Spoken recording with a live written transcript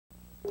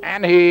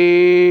And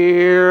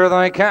here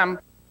they come.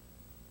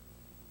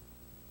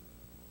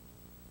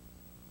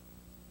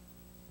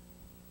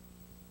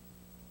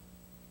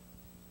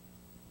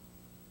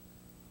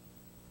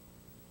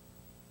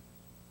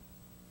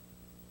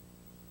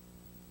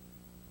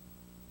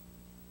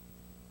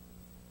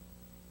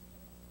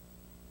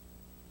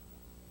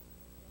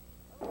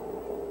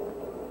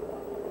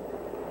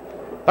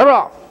 They're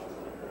off.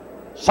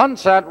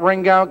 Sunset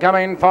Ringo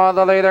coming for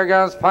the lead. There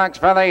goes Fox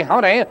Valley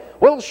Howdy.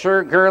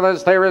 Wilshire Girl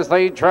is there as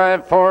they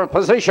drive for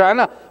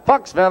position.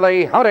 Fox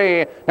Valley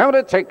Howdy now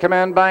to take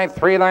command by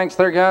 3 lengths.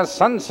 There goes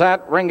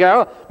Sunset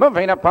Ringo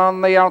moving up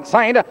on the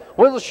outside.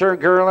 Wilshire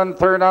Girl in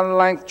third on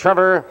length.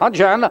 Trevor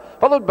Hudgen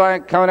followed by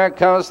Kona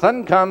Coast.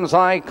 Then comes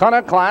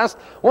Iconoclast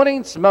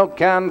winning Smoke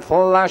and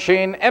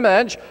Flashing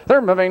Image.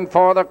 They're moving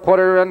for the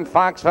quarter, and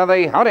Fox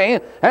Valley Howdy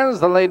has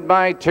the lead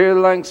by 2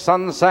 lengths.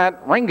 Sunset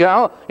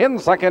Ringo in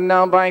second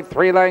now by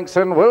 3 lengths,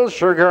 and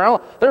Wilshire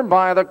Girl they're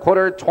by the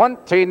quarter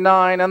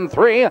 29 and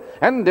 3,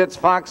 and it's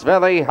Fox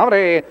Valley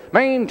Howdy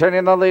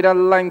maintaining the lead a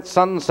length.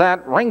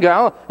 Sunset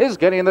Ringo is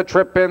getting the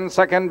trip in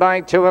second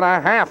by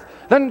 2.5.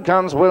 Then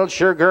comes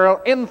Wilshire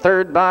Girl in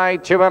third by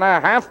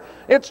 2.5.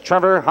 It's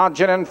Trevor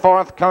Hodgin in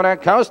fourth. Kona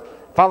Coast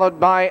followed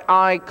by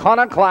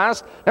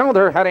Iconoclast. Now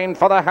they're heading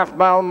for the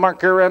half-mile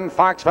marker, and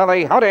Fox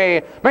Valley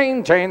Howdy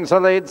maintains the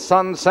lead.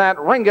 Sunset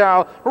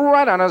Ringo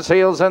right on his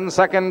heels in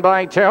second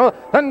by 2.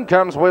 Then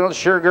comes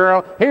Wilshire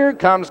Girl. Here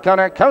comes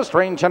Kona Coast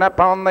ranging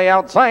up on the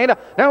outside.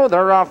 Now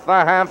they're off the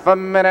half a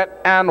minute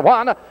and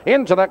 1.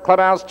 Into the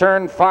clubhouse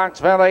turn, Fox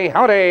Valley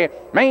Howdy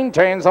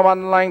maintains a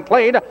 1-length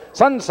lead.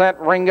 Sunset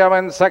Ringo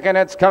in second.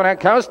 It's Kona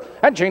Coast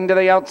edging to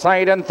the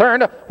outside in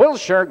third.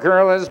 Wilshire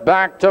Girl is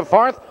back to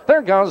fourth.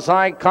 There goes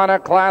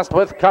Iconoclast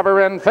with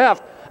cover in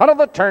fifth. Out of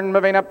the turn,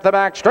 moving up the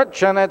back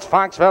stretch, and it's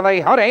Fox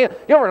Valley Howdy,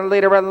 your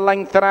leader a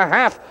length and a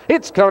half.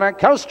 It's Kona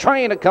Coast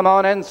trying to come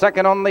on in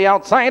second on the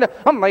outside.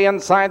 On the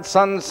inside,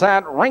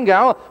 Sunset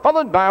Ringo,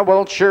 followed by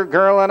Wilshire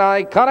Girl and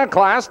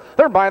Iconoclast.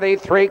 They're by the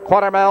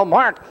 3/4 mile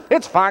mark.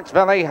 It's Fox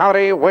Valley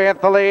Howdy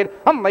with the lead.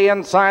 On the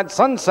inside,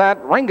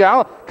 Sunset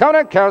Ringo,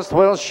 Kona Coast,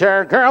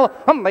 Wilshire Girl.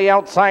 On the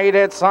outside,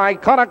 it's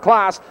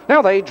Iconoclast.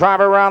 Now they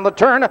drive around the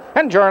turn,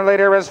 and your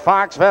leader is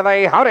Fox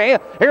Valley Howdy.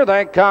 Here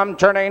they come,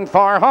 turning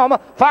for home.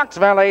 Fox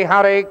Valley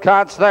Howdy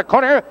cuts the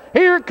corner.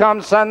 Here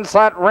comes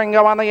Sunset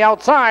Ringo on the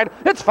outside.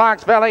 It's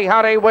Fox Valley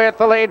Howdy with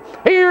the lead.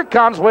 Here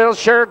comes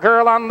Wilshire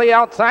Girl on the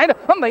outside.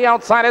 On the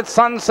outside, it's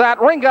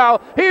Sunset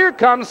Ringo. Here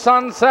comes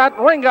Sunset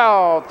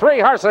Ringo. 3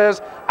 horses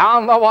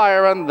on the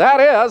wire, and that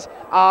is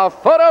a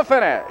photo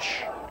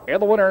finish. In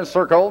the winner's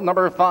circle,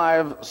 number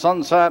 5,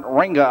 Sunset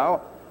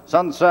Ringo.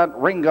 Sunset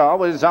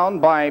Ringo is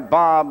owned by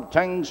Bob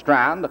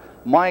Tengstrand,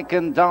 Mike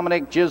and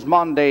Dominic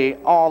Gismondi,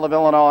 all of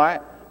Illinois,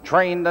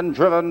 trained and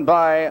driven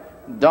by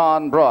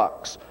Don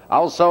Brooks.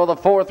 Also, the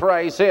 4th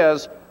race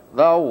is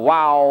the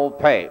Wow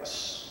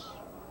Pace.